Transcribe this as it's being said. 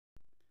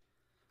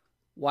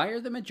Why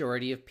are the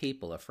majority of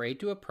people afraid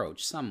to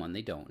approach someone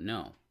they don't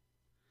know?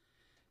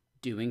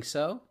 Doing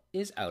so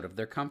is out of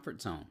their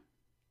comfort zone.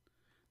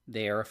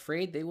 They are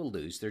afraid they will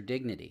lose their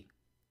dignity.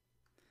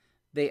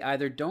 They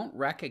either don't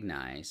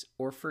recognize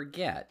or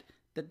forget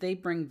that they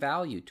bring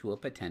value to a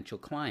potential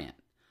client.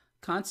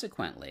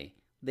 Consequently,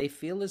 they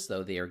feel as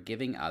though they are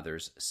giving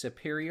others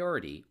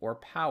superiority or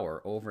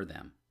power over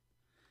them.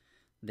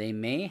 They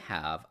may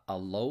have a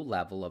low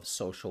level of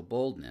social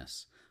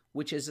boldness,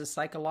 which is a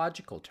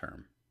psychological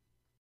term.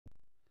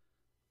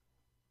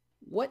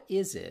 What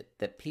is it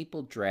that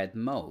people dread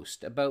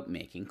most about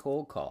making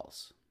cold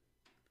calls?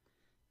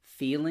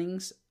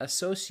 Feelings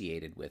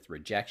associated with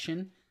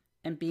rejection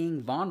and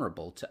being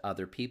vulnerable to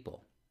other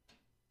people.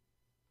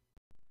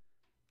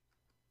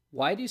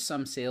 Why do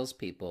some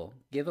salespeople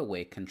give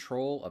away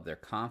control of their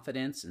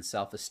confidence and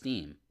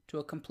self-esteem to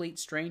a complete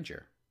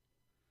stranger?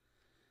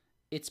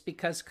 It's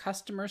because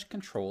customers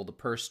control the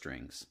purse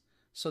strings,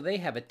 so they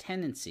have a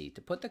tendency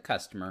to put the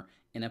customer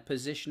in a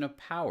position of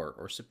power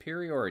or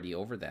superiority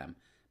over them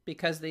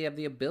because they have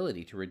the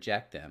ability to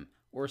reject them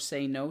or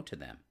say no to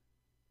them.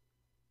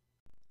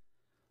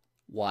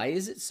 Why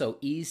is it so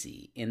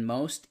easy in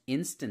most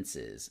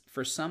instances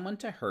for someone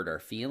to hurt our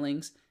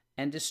feelings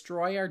and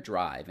destroy our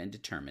drive and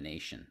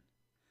determination?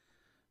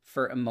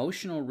 For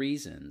emotional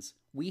reasons,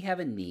 we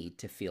have a need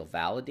to feel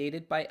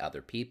validated by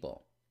other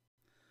people.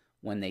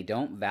 When they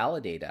don't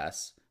validate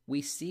us,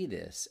 we see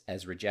this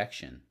as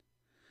rejection.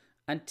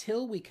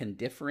 Until we can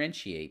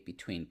differentiate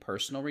between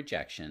personal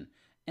rejection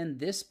and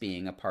this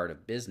being a part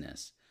of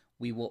business,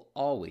 we will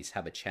always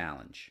have a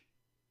challenge.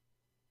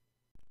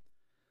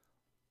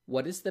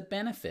 What is the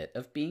benefit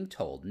of being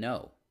told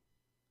no?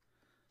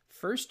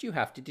 First, you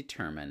have to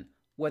determine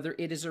whether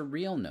it is a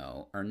real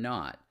no or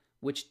not,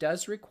 which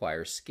does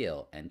require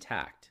skill and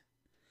tact.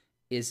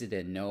 Is it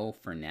a no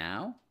for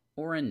now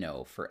or a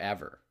no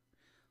forever?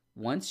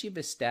 Once you've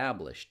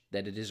established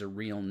that it is a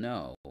real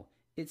no,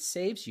 it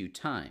saves you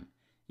time.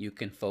 You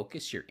can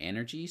focus your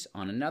energies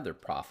on another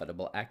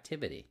profitable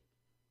activity.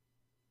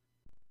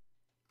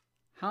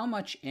 How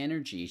much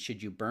energy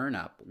should you burn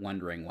up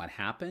wondering what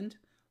happened,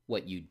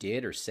 what you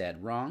did or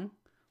said wrong,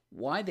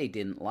 why they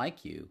didn't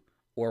like you,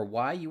 or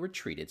why you were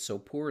treated so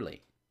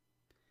poorly?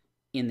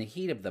 In the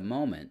heat of the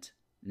moment,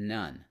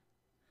 none.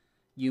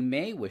 You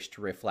may wish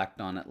to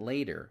reflect on it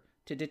later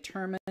to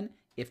determine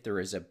if there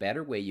is a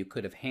better way you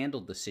could have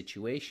handled the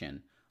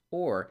situation,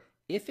 or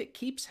if it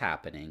keeps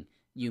happening,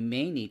 you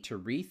may need to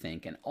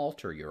rethink and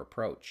alter your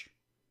approach.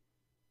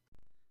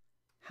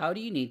 How do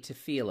you need to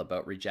feel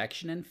about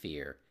rejection and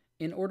fear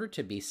in order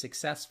to be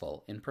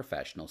successful in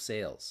professional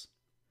sales?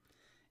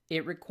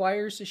 It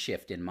requires a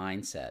shift in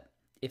mindset.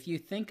 If you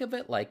think of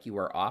it like you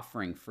are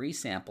offering free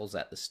samples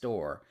at the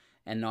store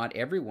and not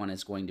everyone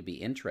is going to be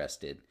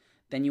interested,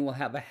 then you will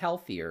have a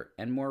healthier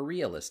and more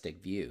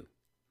realistic view.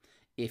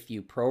 If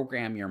you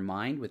program your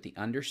mind with the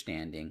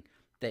understanding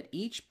that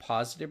each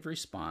positive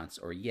response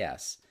or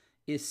yes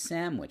is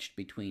sandwiched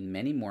between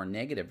many more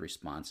negative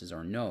responses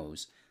or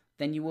no's,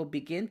 then you will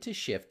begin to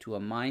shift to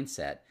a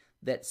mindset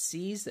that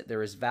sees that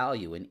there is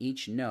value in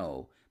each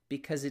no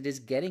because it is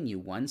getting you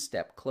one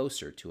step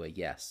closer to a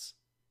yes.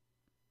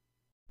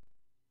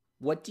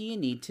 What do you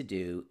need to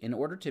do in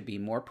order to be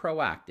more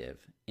proactive,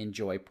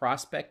 enjoy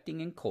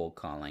prospecting and cold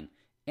calling,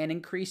 and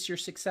increase your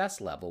success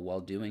level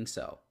while doing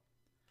so?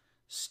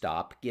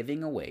 Stop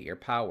giving away your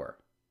power.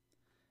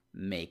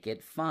 Make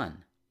it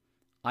fun.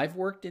 I've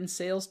worked in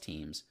sales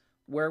teams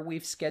where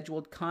we've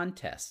scheduled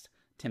contests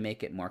to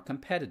make it more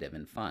competitive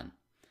and fun.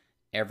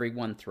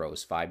 Everyone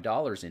throws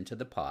 $5 into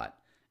the pot,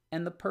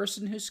 and the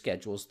person who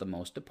schedules the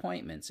most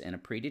appointments in a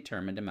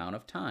predetermined amount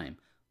of time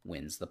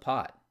wins the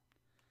pot.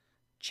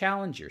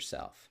 Challenge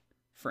yourself.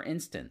 For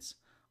instance,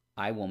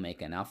 I will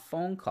make enough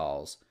phone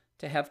calls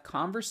to have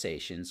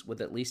conversations with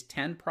at least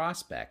 10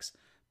 prospects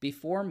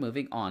before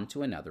moving on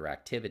to another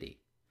activity.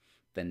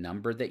 The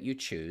number that you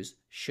choose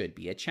should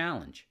be a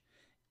challenge.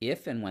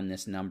 If and when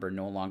this number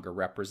no longer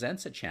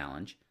represents a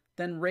challenge,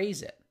 then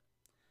raise it.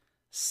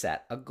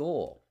 Set a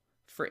goal.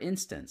 For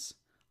instance,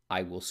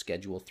 I will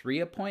schedule 3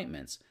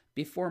 appointments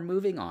before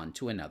moving on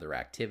to another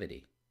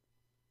activity.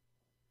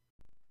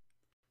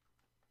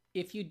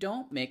 If you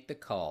don't make the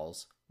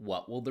calls,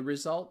 what will the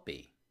result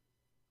be?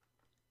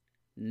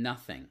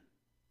 Nothing.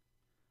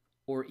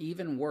 Or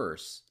even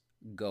worse,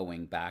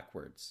 going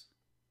backwards.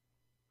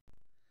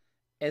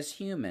 As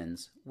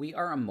humans, we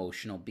are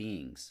emotional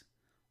beings.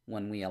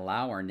 When we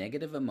allow our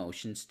negative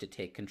emotions to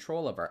take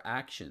control of our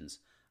actions,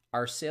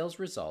 our sales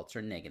results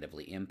are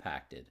negatively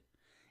impacted.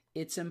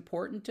 It's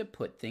important to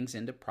put things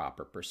into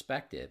proper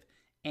perspective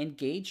and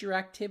gauge your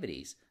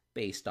activities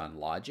based on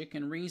logic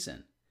and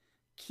reason.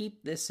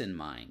 Keep this in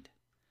mind.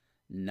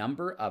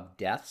 Number of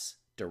deaths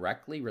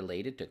directly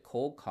related to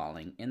cold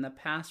calling in the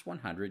past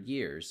 100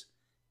 years,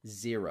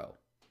 0.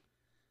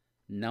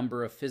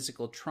 Number of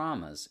physical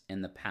traumas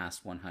in the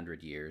past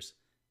 100 years,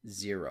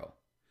 0.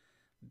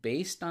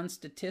 Based on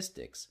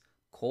statistics,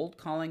 cold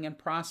calling and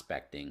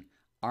prospecting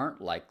aren't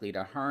likely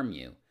to harm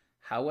you.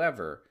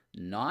 However,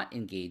 not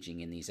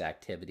engaging in these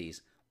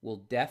activities will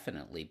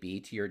definitely be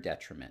to your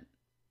detriment.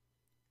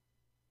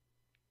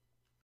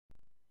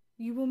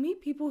 You will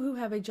meet people who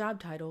have a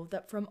job title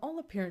that from all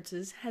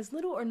appearances has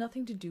little or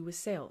nothing to do with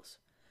sales.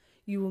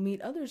 You will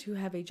meet others who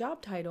have a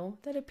job title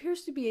that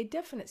appears to be a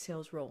definite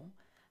sales role.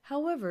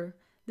 However,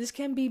 this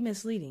can be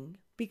misleading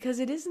because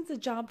it isn't the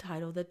job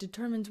title that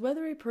determines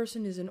whether a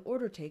person is an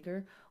order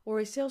taker or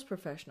a sales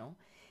professional.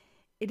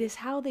 It is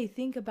how they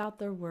think about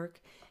their work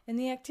and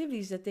the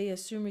activities that they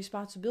assume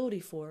responsibility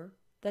for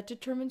that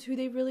determines who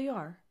they really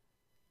are.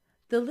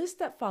 The list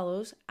that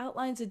follows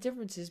outlines the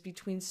differences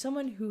between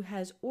someone who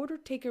has order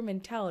taker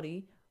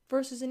mentality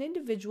versus an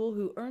individual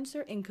who earns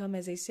their income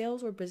as a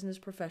sales or business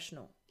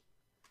professional.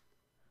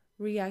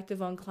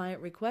 Reactive on client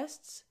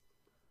requests.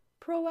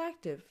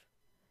 Proactive.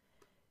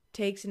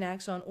 Takes and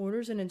acts on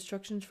orders and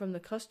instructions from the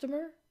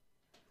customer.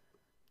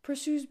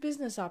 Pursues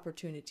business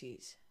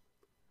opportunities.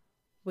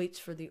 Waits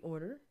for the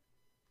order.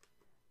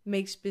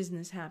 Makes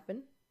business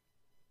happen.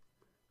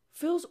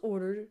 Fills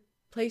orders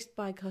placed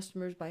by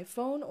customers by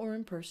phone or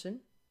in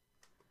person.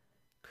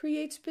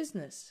 Creates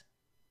business.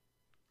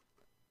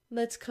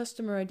 Lets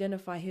customer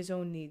identify his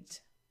own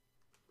needs.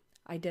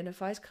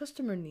 Identifies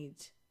customer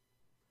needs.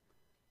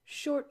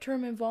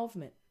 Short-term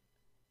involvement.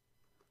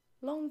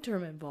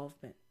 Long-term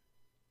involvement.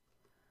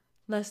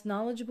 Less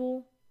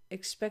knowledgeable,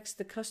 expects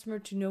the customer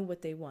to know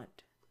what they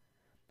want.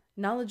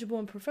 Knowledgeable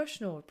and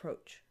professional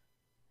approach.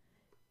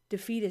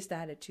 Defeatist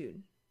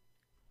attitude.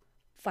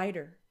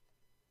 Fighter.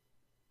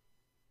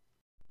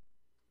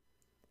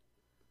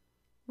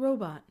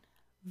 Robot,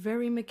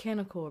 very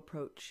mechanical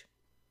approach.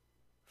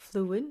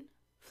 Fluid,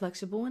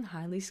 flexible, and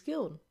highly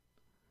skilled.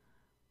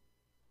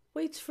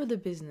 Waits for the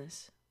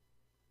business.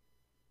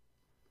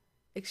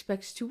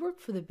 Expects to work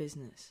for the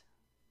business.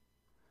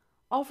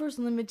 Offers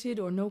limited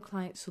or no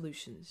client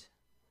solutions.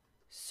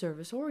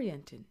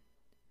 Service-oriented.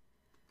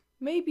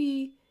 May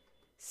be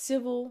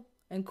civil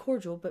and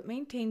cordial but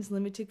maintains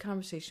limited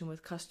conversation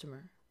with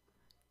customer.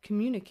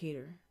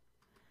 Communicator.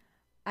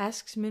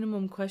 Asks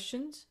minimum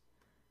questions.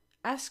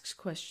 Asks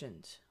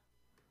questions.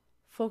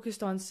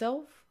 Focused on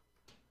self.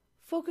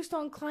 Focused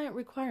on client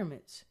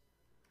requirements.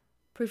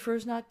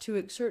 Prefers not to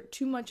exert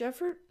too much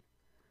effort.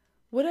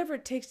 Whatever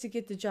it takes to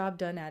get the job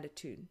done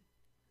attitude.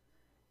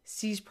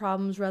 Sees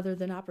problems rather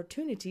than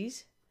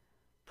opportunities.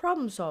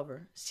 Problem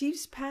solver.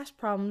 Sees past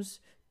problems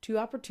to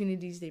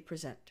opportunities they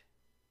present.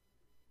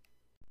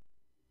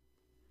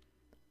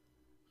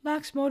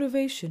 Lacks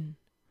motivation.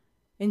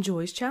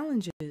 Enjoys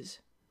challenges.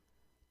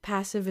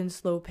 Passive and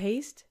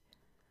slow-paced.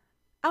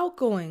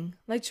 Outgoing,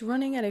 likes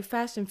running at a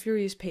fast and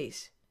furious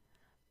pace.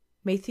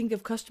 May think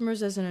of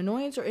customers as an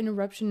annoyance or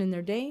interruption in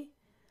their day.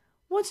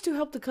 Wants to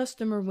help the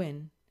customer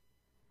win.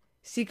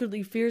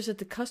 Secretly fears that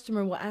the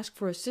customer will ask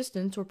for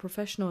assistance or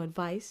professional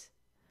advice.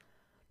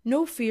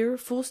 No fear,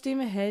 full steam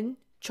ahead,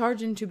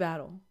 charge into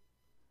battle.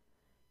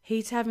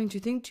 Hates having to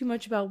think too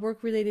much about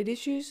work-related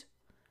issues.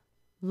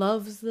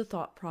 Loves the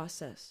thought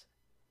process.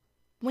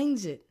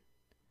 Wings it.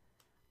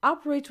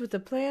 Operates with a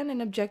plan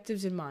and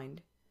objectives in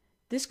mind.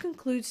 This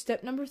concludes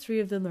step number 3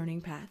 of the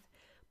learning path.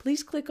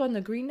 Please click on the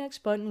green X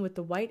button with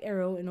the white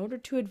arrow in order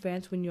to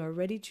advance when you are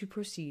ready to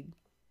proceed.